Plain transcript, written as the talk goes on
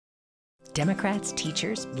Democrats,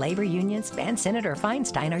 teachers, labor unions, and Senator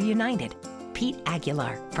Feinstein are united. Pete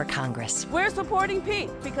Aguilar for Congress. We're supporting Pete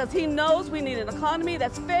because he knows we need an economy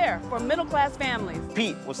that's fair for middle-class families.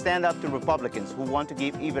 Pete will stand up to Republicans who want to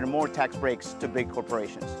give even more tax breaks to big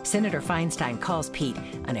corporations. Senator Feinstein calls Pete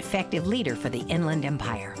an effective leader for the Inland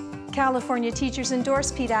Empire. California teachers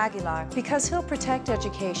endorse Pete Aguilar because he'll protect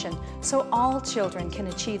education so all children can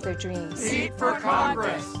achieve their dreams. Pete for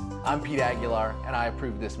Congress. I'm Pete Aguilar, and I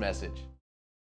approve this message.